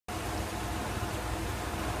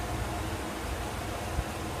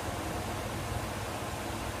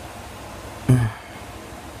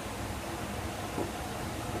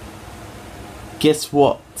guess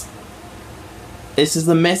what? This is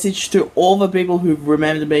a message to all the people who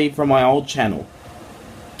remember me from my old channel.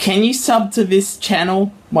 Can you sub to this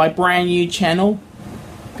channel, my brand new channel?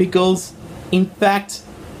 Because, in fact,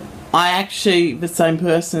 I actually the same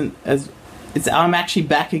person as I'm actually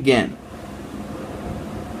back again.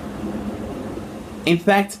 In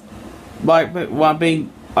fact, I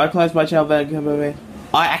closed my channel.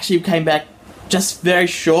 I actually came back just very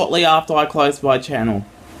shortly after I closed my channel.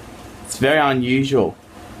 It's very unusual.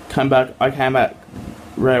 I came back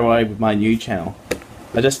right away with my new channel.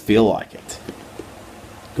 I just feel like it.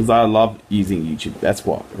 Because I love using YouTube. That's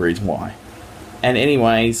the reason why. And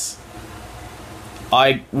anyways,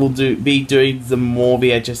 I will be doing some more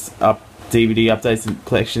VHS DVD updates and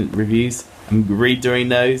collection reviews. I'm redoing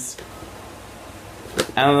those.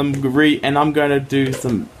 And I'm going to do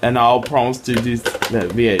some, and I'll promise to do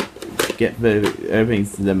get the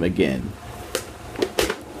openings to them again.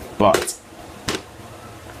 But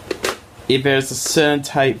if there's a certain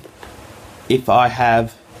tape, if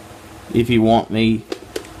you want me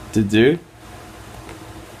to do,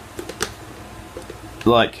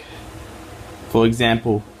 like, for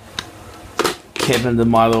example, Kevin the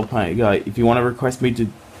My Little Pony guy, if you want to request me to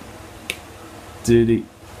do the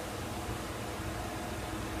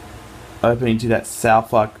opening to that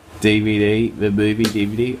South Park DVD, the movie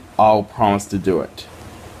DVD, I'll promise to do it.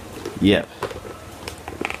 Yep.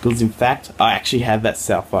 Because in fact, I actually have that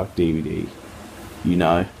South Park DVD. You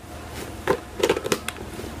know.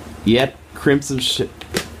 Yep. Crimson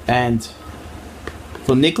and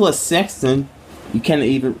for Nicholas Sexton, you can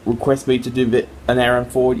even request me to do an Aaron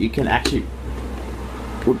Ford. You can actually,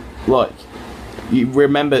 like, you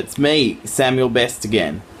remember it's me, Samuel Best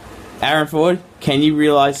again. Aaron Ford, can you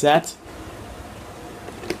realize that?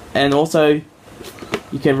 And also,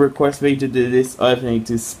 you can request me to do this opening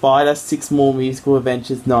to Spider 6 More Musical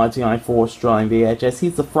Adventures 1994 Australian VHS.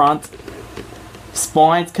 Here's the front.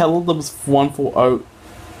 Spines, catalogue numbers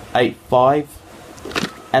 14085.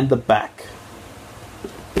 And the back.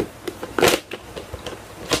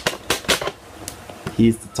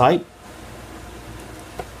 Here's the tape.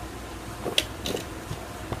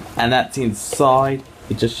 And that's inside.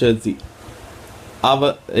 It just shows the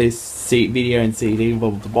other video and CD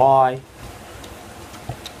available to buy.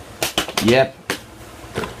 Yep.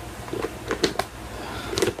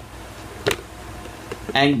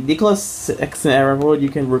 And Nicholas Sexton Aaron, you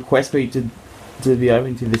can request me to be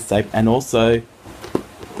open to this tape. And also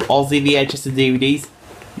Aussie VHS and DVDs.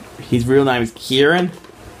 His real name is Kieran.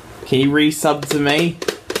 Can you resub to me?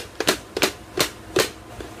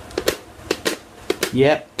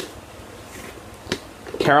 Yep.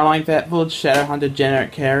 Caroline Fatford, Shadowhunter,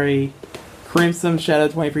 Janet Carey, Crimson, Shadow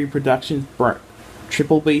 23 Productions,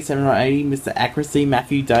 Triple B 780, Mr. Accuracy,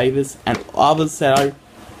 Matthew Davis, and others that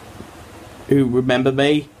who remember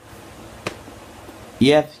me.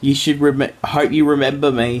 Yeah, you should hope you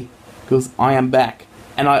remember me, because I am back.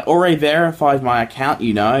 And I already verified my account,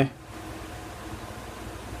 you know.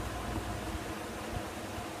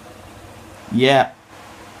 Yeah.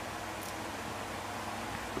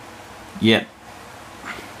 Yep.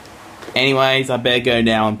 Anyways, I better go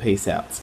now and peace out.